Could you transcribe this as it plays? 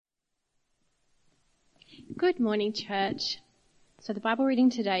Good morning, church. So the Bible reading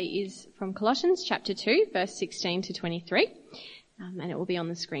today is from Colossians chapter 2, verse 16 to 23, and it will be on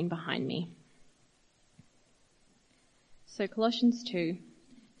the screen behind me. So Colossians 2,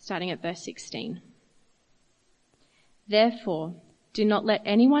 starting at verse 16. Therefore, do not let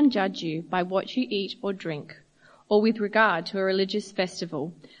anyone judge you by what you eat or drink, or with regard to a religious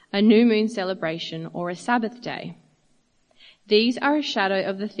festival, a new moon celebration, or a Sabbath day. These are a shadow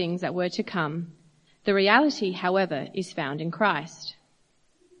of the things that were to come. The reality, however, is found in Christ.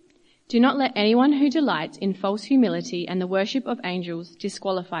 Do not let anyone who delights in false humility and the worship of angels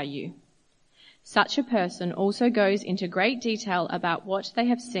disqualify you. Such a person also goes into great detail about what they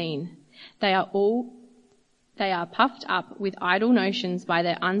have seen. They are puffed up with idle notions by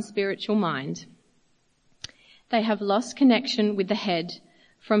their unspiritual mind. They have lost connection with the head,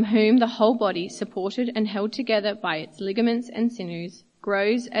 from whom the whole body, supported and held together by its ligaments and sinews,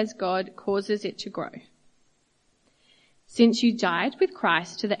 grows as God causes it to grow. Since you died with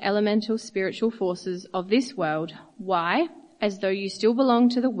Christ to the elemental spiritual forces of this world, why, as though you still belong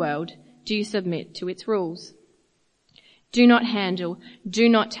to the world, do you submit to its rules? Do not handle, do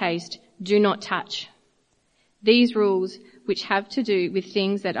not taste, do not touch. These rules, which have to do with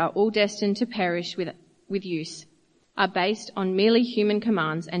things that are all destined to perish with use, are based on merely human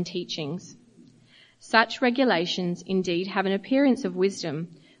commands and teachings. Such regulations indeed have an appearance of wisdom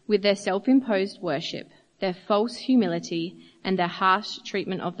with their self-imposed worship, their false humility, and their harsh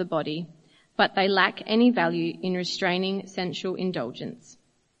treatment of the body, but they lack any value in restraining sensual indulgence.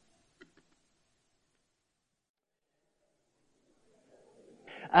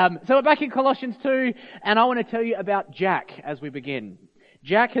 So we're back in Colossians 2, and I want to tell you about Jack as we begin.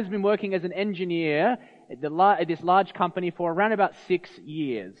 Jack has been working as an engineer at this large company for around about 6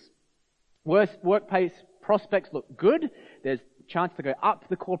 years. Workplace prospects look good. There's a chance to go up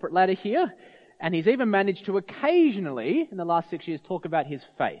the corporate ladder here. And he's even managed to occasionally, in the last 6 years, talk about his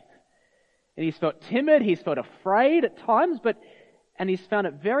faith. And he's felt timid, he's felt afraid at times, and he's found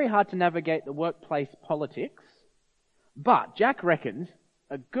it very hard to navigate the workplace politics. But Jack reckons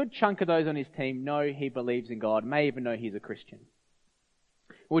a good chunk of those on his team know he believes in God, may even know he's a Christian.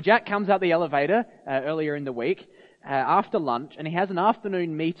 Well, Jack comes out the elevator earlier in the week after lunch, and he has an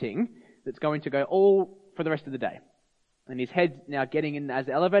afternoon meeting that's going to go all for the rest of the day. And his head's now getting in as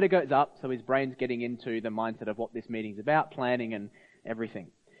the elevator goes up, so his brain's getting into the mindset of what this meeting's about, planning and everything.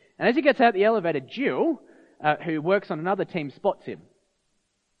 And as he gets out the elevator, Jill, who works on another team, spots him.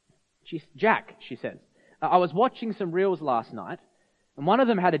 Jack, she says, I was watching some reels last night, and one of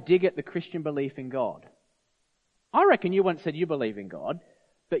them had a dig at the Christian belief in God. I reckon you once said you believe in God,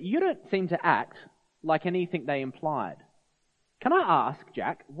 but you don't seem to act like anything they implied. Can I ask,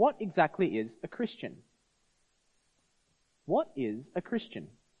 Jack, what exactly is a Christian? What is a Christian?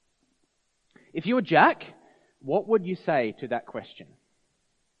 If you were Jack, what would you say to that question?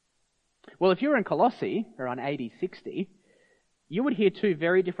 Well, if you were in Colossae, around AD 60, you would hear two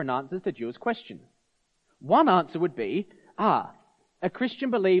very different answers to Jill's question. One answer would be, a Christian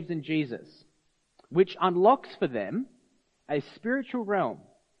believes in Jesus, which unlocks for them a spiritual realm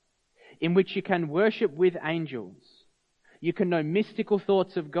in which you can worship with angels. You can know mystical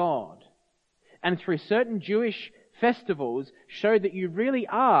thoughts of God. And through certain Jewish festivals, show that you really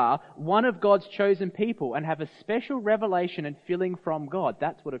are one of God's chosen people and have a special revelation and filling from God.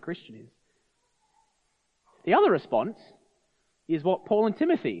 That's what a Christian is. The other response is what Paul and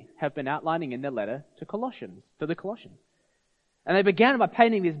Timothy have been outlining in their letter to the Colossians. And they began by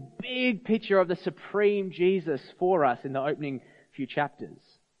painting this big picture of the supreme Jesus for us in the opening few chapters.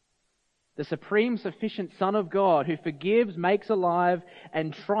 The supreme, sufficient Son of God who forgives, makes alive,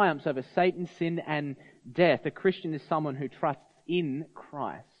 and triumphs over Satan, sin, and death. A Christian is someone who trusts in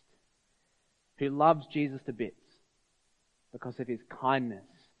Christ, who loves Jesus to bits because of his kindness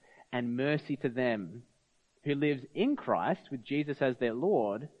and mercy to them, who lives in Christ with Jesus as their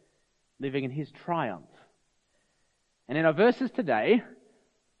Lord, living in his triumph. And in our verses today,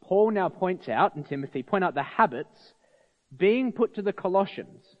 Paul now points out, and Timothy point out the habits being put to the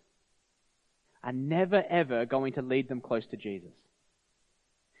Colossians are never ever going to lead them close to Jesus.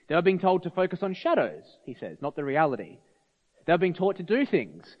 They are being told to focus on shadows, he says, not the reality. They are being taught to do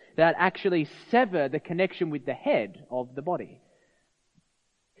things that actually sever the connection with the head of the body.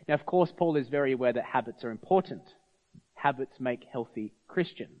 Now, of course, Paul is very aware that habits are important. Habits make healthy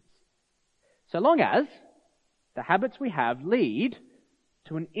Christians. So long as the habits we have lead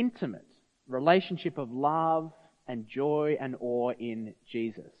to an intimate relationship of love and joy and awe in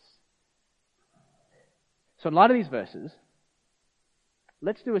Jesus. So in light of these verses,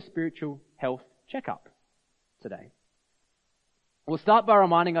 let's do a spiritual health checkup today. We'll start by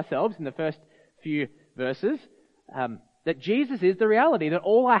reminding ourselves in the first few verses, that Jesus is the reality that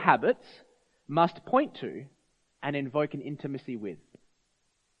all our habits must point to and invoke an intimacy with.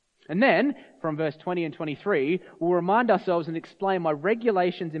 And then, from verse 20 and 23, we'll remind ourselves and explain why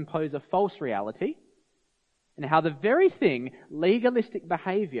regulations impose a false reality, and how the very thing legalistic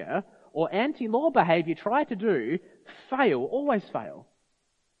behavior or anti-law behavior try to do always fail.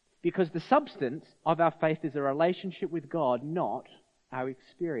 Because the substance of our faith is a relationship with God, not our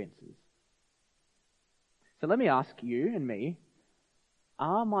experiences. So let me ask you and me,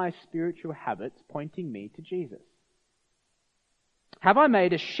 are my spiritual habits pointing me to Jesus? Have I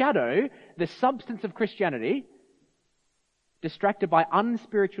made a shadow the substance of Christianity, distracted by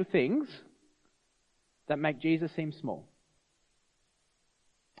unspiritual things that make Jesus seem small?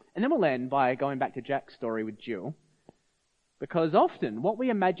 And then we'll end by going back to Jack's story with Jill, because often what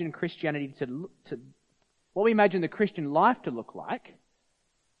we imagine Christianity what we imagine the Christian life to look like,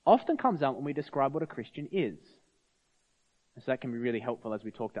 often comes out when we describe what a Christian is. And so that can be really helpful as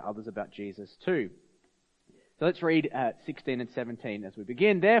we talk to others about Jesus too. So let's read 16 and 17 as we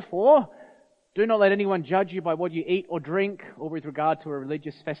begin. Therefore, do not let anyone judge you by what you eat or drink, or with regard to a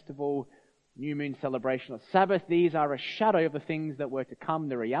religious festival, new moon celebration, or Sabbath. These are a shadow of the things that were to come.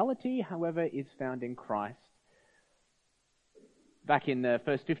 The reality, however, is found in Christ. Back in the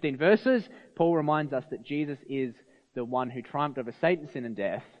first 15 verses, Paul reminds us that Jesus is the one who triumphed over Satan, sin, and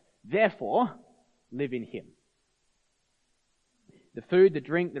death. Therefore, live in him. The food, the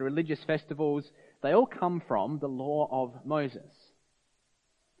drink, the religious festivals, they all come from the law of Moses.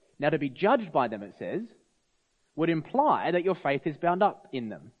 Now, to be judged by them, it says, would imply that your faith is bound up in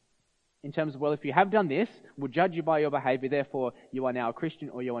them. In terms of, well, if you have done this, we'll judge you by your behavior, therefore you are now a Christian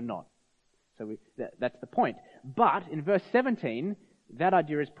or you are not. So that's the point. But in verse 17, that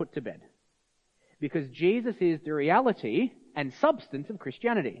idea is put to bed. Because Jesus is the reality and substance of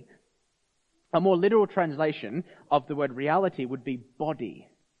Christianity. A more literal translation of the word reality would be body.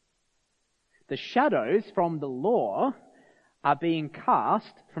 The shadows from the law are being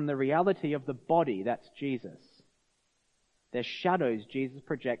cast from the reality of the body, that's Jesus. They're shadows Jesus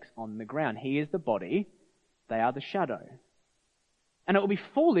projects on the ground. He is the body, they are the shadow. And it will be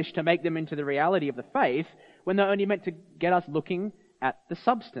foolish to make them into the reality of the faith when they're only meant to get us looking at the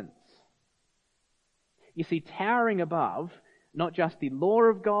substance. You see, towering above not just the law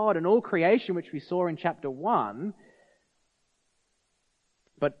of God and all creation, which we saw in chapter 1,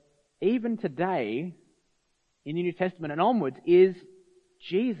 but even today, in the New Testament and onwards, is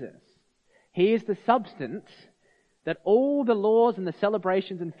Jesus. He is the substance that all the laws and the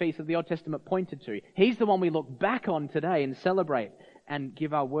celebrations and feasts of the Old Testament pointed to. He's the one we look back on today and celebrate and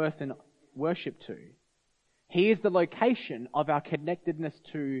give our worth and worship to. He is the location of our connectedness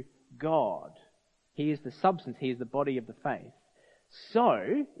to God. He is the substance. He is the body of the faith.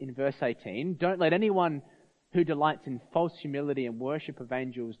 So, in verse 18, don't let anyone who delights in false humility and worship of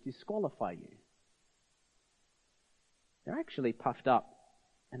angels disqualify you. They're actually puffed up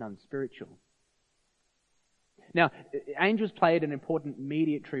and unspiritual. Now, angels played an important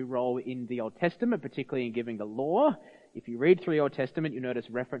mediatory role in the Old Testament, particularly in giving the law. If you read through the Old Testament, you notice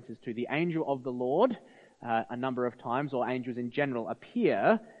references to the angel of the Lord a number of times, or angels in general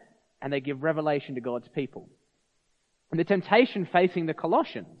appear, and they give revelation to God's people. And the temptation facing the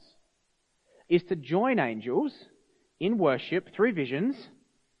Colossians is to join angels in worship through visions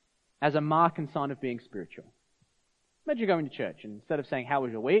as a mark and sign of being spiritual. Imagine going to church and instead of saying, "How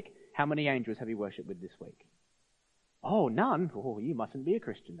was your week?" "How many angels have you worshipped with this week?" "Oh, none." "Oh, you mustn't be a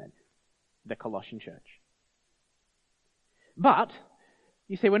Christian then." The Colossian church. But,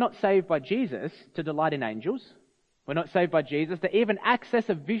 you see, we're not saved by Jesus to delight in angels. We're not saved by Jesus to even access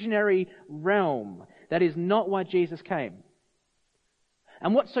a visionary realm. That is not why Jesus came.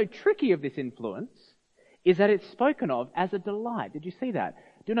 And what's so tricky of this influence is that it's spoken of as a delight. Did you see that?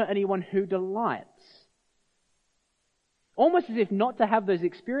 Do not anyone who delights. Almost as if not to have those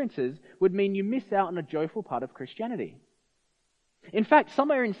experiences would mean you miss out on a joyful part of Christianity. In fact,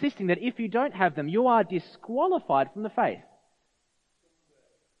 some are insisting that if you don't have them, you are disqualified from the faith.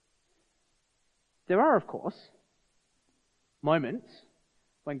 There are, of course, moments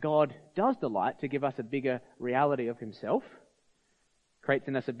when God does delight to give us a bigger reality of himself, creates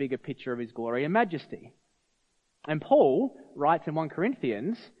in us a bigger picture of his glory and majesty. And Paul writes in 1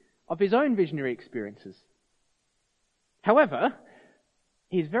 Corinthians of his own visionary experiences. However,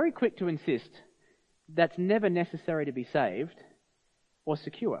 he's very quick to insist that's never necessary to be saved or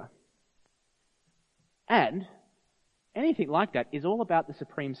secure. And anything like that is all about the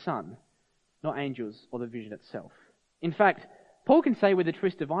Supreme Son, not angels or the vision itself. In fact, Paul can say with a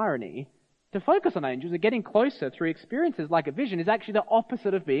twist of irony, to focus on angels and getting closer through experiences like a vision is actually the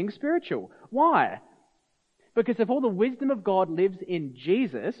opposite of being spiritual. Why? Because if all the wisdom of God lives in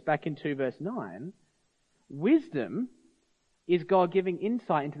Jesus, back in 2 verse 9, wisdom is God giving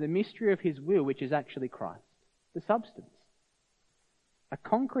insight into the mystery of his will, which is actually Christ, the substance. A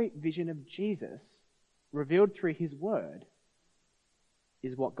concrete vision of Jesus revealed through his word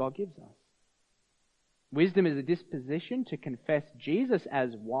is what God gives us. Wisdom is a disposition to confess Jesus as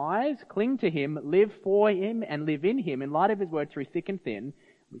wise, cling to him, live for him, and live in him in light of his word through thick and thin.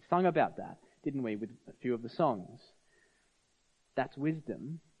 We sung about that, didn't we, with a few of the songs? That's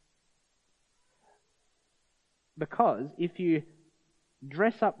wisdom. Because if you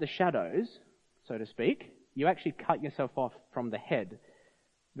dress up the shadows, so to speak, you actually cut yourself off from the head.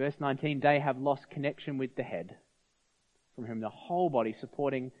 Verse 19, they have lost connection with the head, from whom the whole body,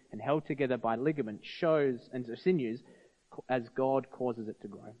 supporting and held together by ligaments, shows and sinews as God causes it to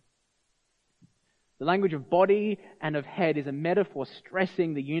grow. The language of body and of head is a metaphor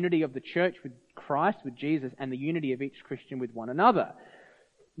stressing the unity of the church with Christ, with Jesus, and the unity of each Christian with one another.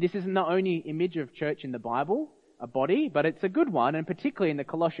 This isn't the only image of church in the Bible, a body, but it's a good one, and particularly in the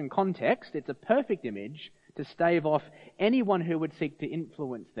Colossian context, it's a perfect image to stave off anyone who would seek to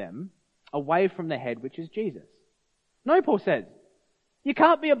influence them away from the head, which is Jesus. No, Paul says, you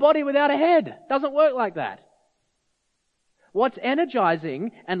can't be a body without a head. Doesn't work like that. What's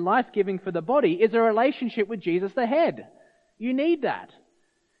energizing and life-giving for the body is a relationship with Jesus the head. You need that.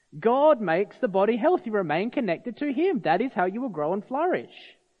 God makes the body healthy. Remain connected to him. That is how you will grow and flourish.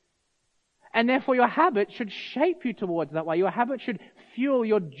 And therefore your habit should shape you towards that way. Your habit should fuel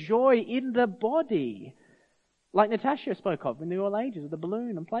your joy in the body. Like Natasha spoke of in the All Ages with the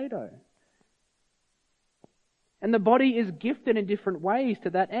balloon and Play-Doh. And the body is gifted in different ways to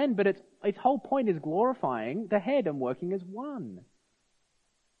that end, but its whole point is glorifying the head and working as one.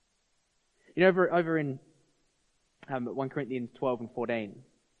 You know, over in 1 Corinthians 12 and 14,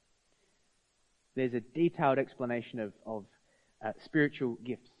 there's a detailed explanation of spiritual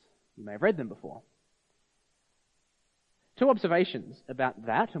gifts. You may have read them before. Two observations about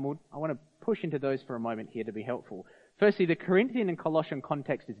that, and I want to push into those for a moment here to be helpful. Firstly, the Corinthian and Colossian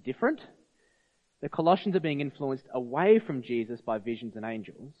context is different. The Colossians are being influenced away from Jesus by visions and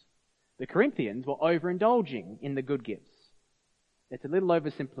angels. The Corinthians were overindulging in the good gifts. It's a little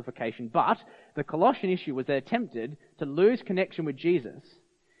oversimplification, but the Colossian issue was they attempted to lose connection with Jesus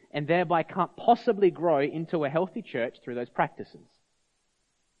and thereby can't possibly grow into a healthy church through those practices.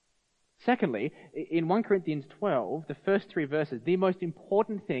 Secondly, in 1 Corinthians 12, the first 3 verses, the most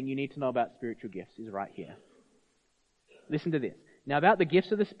important thing you need to know about spiritual gifts is right here. Listen to this. Now about the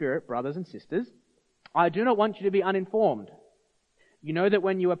gifts of the Spirit, brothers and sisters, I do not want you to be uninformed. You know that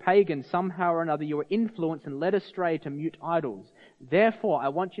when you were pagans, somehow or another you were influenced and led astray to mute idols. Therefore, I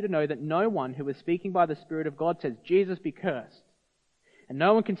want you to know that no one who is speaking by the Spirit of God says, Jesus be cursed. And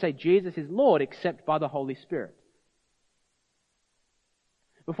no one can say Jesus is Lord except by the Holy Spirit.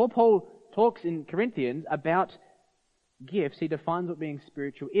 Before Paul talks in Corinthians about gifts, he defines what being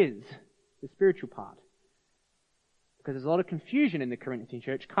spiritual is, the spiritual part. Because there's a lot of confusion in the Corinthian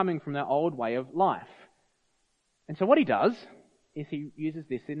church coming from their old way of life. And so what he does is he uses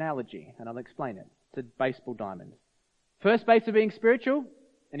this analogy, and I'll explain it. It's a baseball diamond. First base of being spiritual,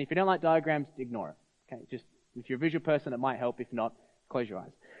 and if you don't like diagrams, ignore it. Okay, just if you're a visual person, it might help. If not, close your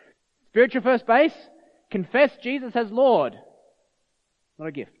eyes. Spiritual first base, confess Jesus as Lord. Not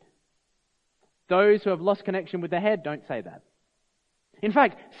a gift. Those who have lost connection with the head don't say that. In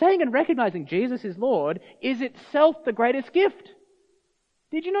fact, saying and recognizing Jesus is Lord is itself the greatest gift.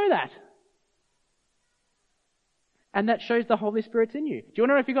 Did you know that? And that shows the Holy Spirit's in you. Do you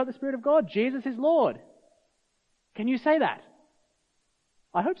want to know if you got the Spirit of God? Jesus is Lord. Can you say that?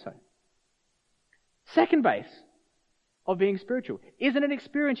 I hope so. Second base of being spiritual isn't an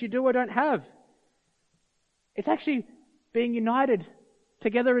experience you do or don't have. It's actually being united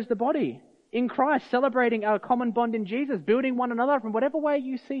together as the body in Christ, celebrating our common bond in Jesus, building one another from whatever way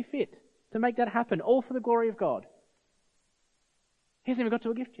you see fit to make that happen, all for the glory of God. He hasn't even got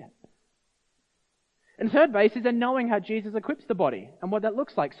to a gift yet. And third base is in knowing how Jesus equips the body and what that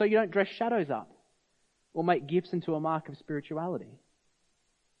looks like, so you don't dress shadows up or make gifts into a mark of spirituality,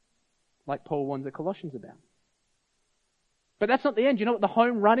 like Paul warns the Colossians about. But that's not the end. You know what the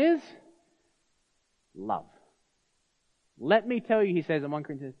home run is? Love. Let me tell you, he says in 1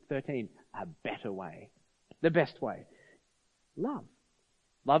 Corinthians 13, a better way. The best way. Love.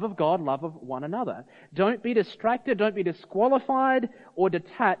 Love of God, love of one another. Don't be distracted, don't be disqualified or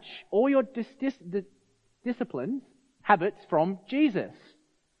detach all your disciplines, habits from Jesus.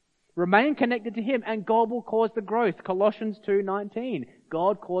 Remain connected to him and God will cause the growth. Colossians 2:19.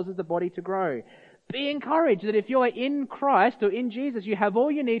 God causes the body to grow. Be encouraged that if you are in Christ or in Jesus, you have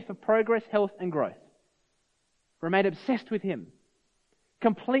all you need for progress, health and growth. We're made obsessed with him,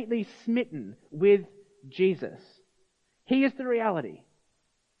 completely smitten with Jesus. He is the reality.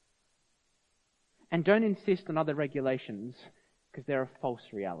 And don't insist on other regulations, because they're a false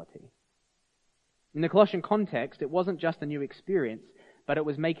reality. In the Colossian context, it wasn't just a new experience, but it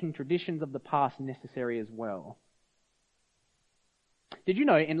was making traditions of the past necessary as well. Did you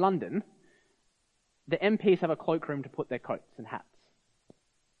know in London, the MPs have a cloakroom to put their coats and hats?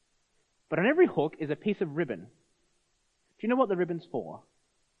 But on every hook is a piece of ribbon. Do you know what the ribbon's for?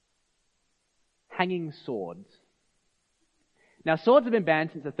 Hanging swords. Now, swords have been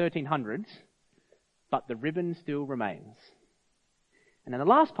banned since the 1300s, but the ribbon still remains. And in the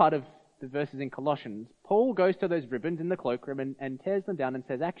last part of the verses in Colossians, Paul goes to those ribbons in the cloakroom and tears them down and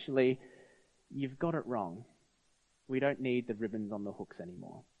says, actually, you've got it wrong. We don't need the ribbons on the hooks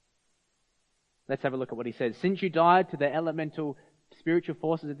anymore. Let's have a look at what he says. Since you died to the elemental spiritual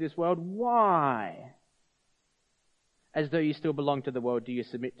forces of this world, why? As though you still belong to the world, do you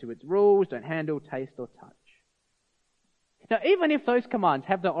submit to its rules? Don't handle, taste, or touch. Now, even if those commands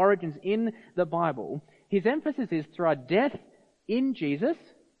have their origins in the Bible, his emphasis is through our death in Jesus,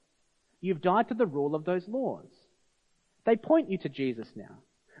 you've died to the rule of those laws. They point you to Jesus now,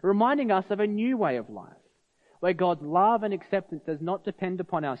 reminding us of a new way of life, where God's love and acceptance does not depend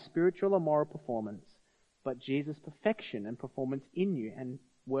upon our spiritual or moral performance, but Jesus' perfection and performance in you and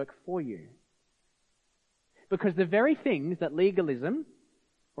work for you. Because the very things that legalism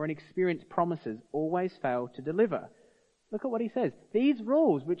or an experience promises always fail to deliver. Look at what he says. These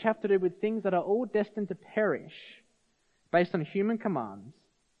rules, which have to do with things that are all destined to perish based on human commands,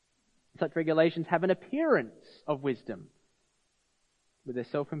 such regulations have an appearance of wisdom with their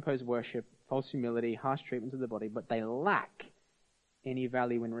self-imposed worship, false humility, harsh treatments of the body, but they lack any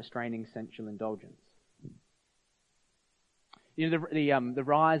value in restraining sensual indulgence. You know, the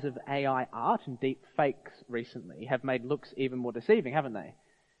rise of AI art and deep fakes recently have made looks even more deceiving, haven't they?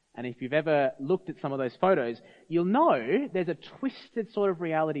 And if you've ever looked at some of those photos, you'll know there's a twisted sort of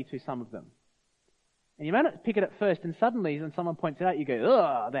reality to some of them. And you may not pick it at first, and suddenly when someone points it out, you go,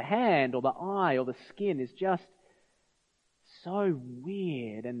 ugh, the hand or the eye or the skin is just so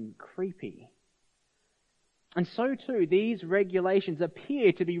weird and creepy. And so too, these regulations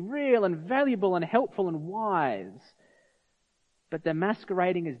appear to be real and valuable and helpful and wise, but they're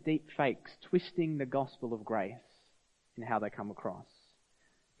masquerading as deep fakes, twisting the gospel of grace in how they come across,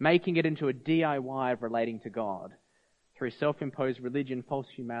 making it into a DIY of relating to God through self-imposed religion, false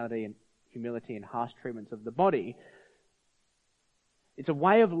humility, and harsh treatments of the body. It's a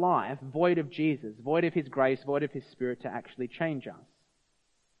way of life void of Jesus, void of his grace, void of his Spirit to actually change us.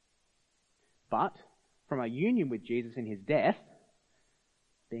 But from our union with Jesus in his death,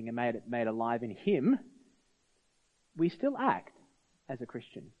 being made alive in him, we still act as a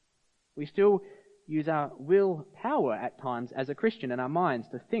Christian. We still use our willpower at times as a Christian and our minds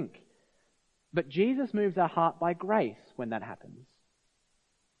to think. But Jesus moves our heart by grace when that happens.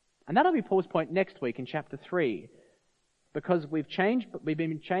 And that'll be Paul's point next week in chapter 3. Because we've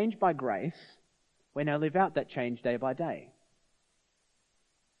been changed by grace, we now live out that change day by day.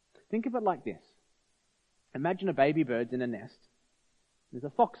 Think of it like this. Imagine a baby bird's in a nest. There's a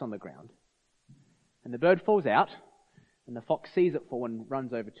fox on the ground. And the bird falls out, and the fox sees it fall and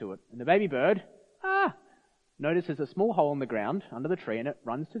runs over to it. And the baby bird, notices a small hole in the ground under the tree, and it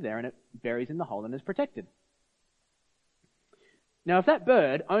runs to there and it buries in the hole and is protected. Now, if that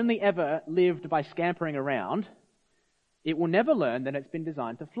bird only ever lived by scampering around, it will never learn that it's been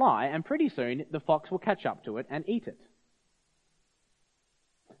designed to fly, and pretty soon the fox will catch up to it and eat it.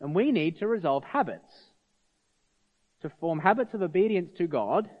 And we need to resolve habits, to form habits of obedience to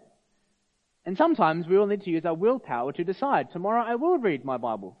God. And sometimes we will need to use our willpower to decide, tomorrow I will read my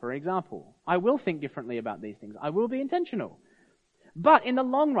Bible, for example. I will think differently about these things. I will be intentional. But in the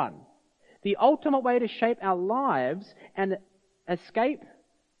long run, the ultimate way to shape our lives and escape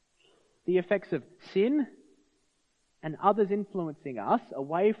the effects of sin and others influencing us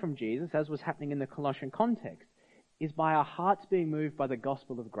away from Jesus, as was happening in the Colossian context, is by our hearts being moved by the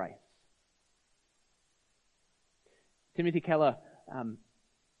gospel of grace. Timothy Keller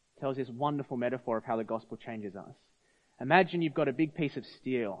tells this wonderful metaphor of how the gospel changes us. Imagine you've got a big piece of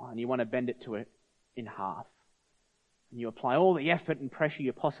steel and you want to bend it to it in half. And you apply all the effort and pressure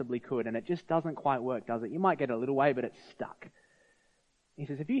you possibly could, and it just doesn't quite work, does it? You might get a little way, but it's stuck. He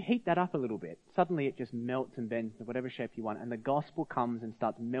says, if you heat that up a little bit, suddenly it just melts and bends to whatever shape you want, and the gospel comes and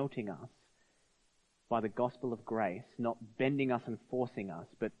starts melting us by the gospel of grace, not bending us and forcing us,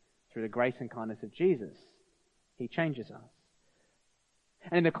 but through the grace and kindness of Jesus, he changes us.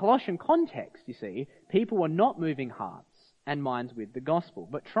 And in the Colossian context, you see, people were not moving hearts and minds with the gospel,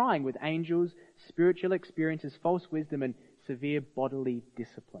 but trying with angels, spiritual experiences, false wisdom, and severe bodily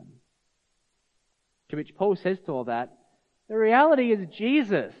discipline. To which Paul says to all that, the reality is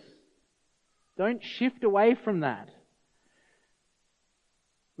Jesus. Don't shift away from that.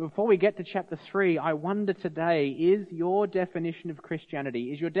 Before we get to chapter 3, I wonder today, is your definition of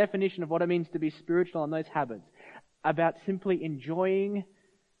Christianity, is your definition of what it means to be spiritual and those habits about simply enjoying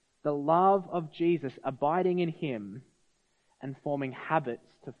the love of Jesus, abiding in Him, and forming habits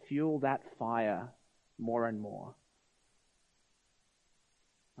to fuel that fire more and more?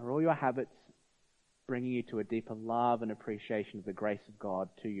 Are all your habits bringing you to a deeper love and appreciation of the grace of God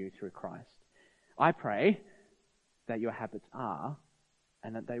to you through Christ? I pray that your habits are,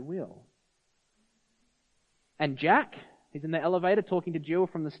 and that they will. And Jack, he's in the elevator talking to Jill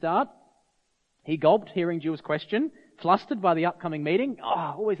from the start. He gulped hearing Jill's question, flustered by the upcoming meeting.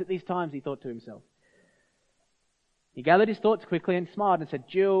 Always at these times, he thought to himself. He gathered his thoughts quickly and smiled and said,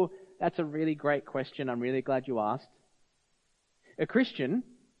 Jill, that's a really great question. I'm really glad you asked. A Christian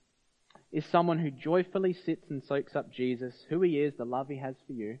is someone who joyfully sits and soaks up Jesus, who He is, the love He has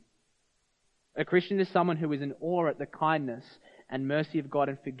for you. A Christian is someone who is in awe at the kindness and mercy of God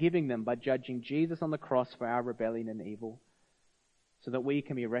and forgiving them by judging Jesus on the cross for our rebellion and evil, so that we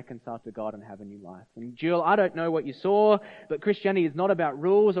can be reconciled to God and have a new life. And Jill, I don't know what you saw, but Christianity is not about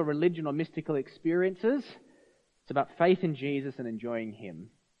rules or religion or mystical experiences. It's about faith in Jesus and enjoying Him.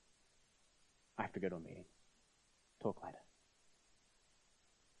 I have to go to a meeting. Talk later.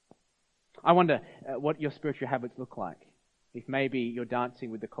 I wonder what your spiritual habits look like. If maybe you're dancing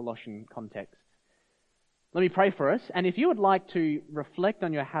with the Colossian context. Let me pray for us. And if you would like to reflect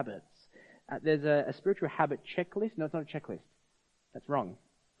on your habits, there's a spiritual habit checklist. No, it's not a checklist. That's wrong.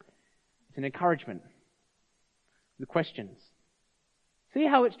 It's an encouragement. The questions. See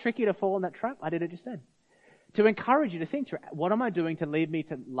how it's tricky to fall in that trap? I did it just then. To encourage you to think through, what am I doing to lead me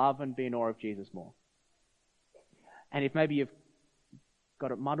to love and be in awe of Jesus more? And if maybe you've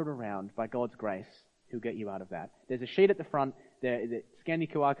got it muddled around, by God's grace, He'll get you out of that. There's a sheet at the front, scan the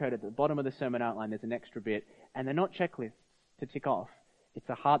QR code at the bottom of the sermon outline, there's an extra bit, and they're not checklists to tick off. It's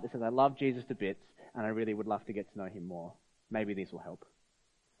a heart that says, I love Jesus to bits, and I really would love to get to know Him more. Maybe these will help.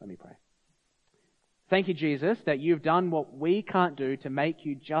 Let me pray. Thank you, Jesus, that you've done what we can't do to make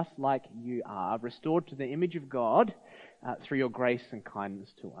you just like you are, restored to the image of God through your grace and kindness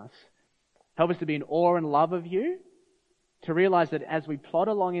to us. Help us to be in awe and love of you, to realize that as we plod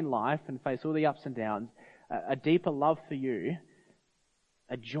along in life and face all the ups and downs, a deeper love for you,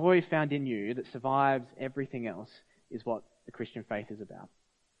 a joy found in you that survives everything else, is what the Christian faith is about.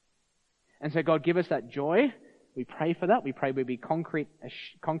 And so God, give us that joy. We pray for that. We pray we'll be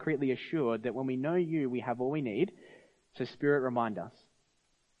concretely assured that when we know you, we have all we need. So Spirit, remind us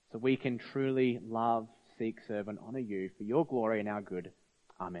so we can truly love, seek, serve, and honor you for your glory and our good.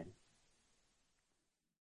 Amen.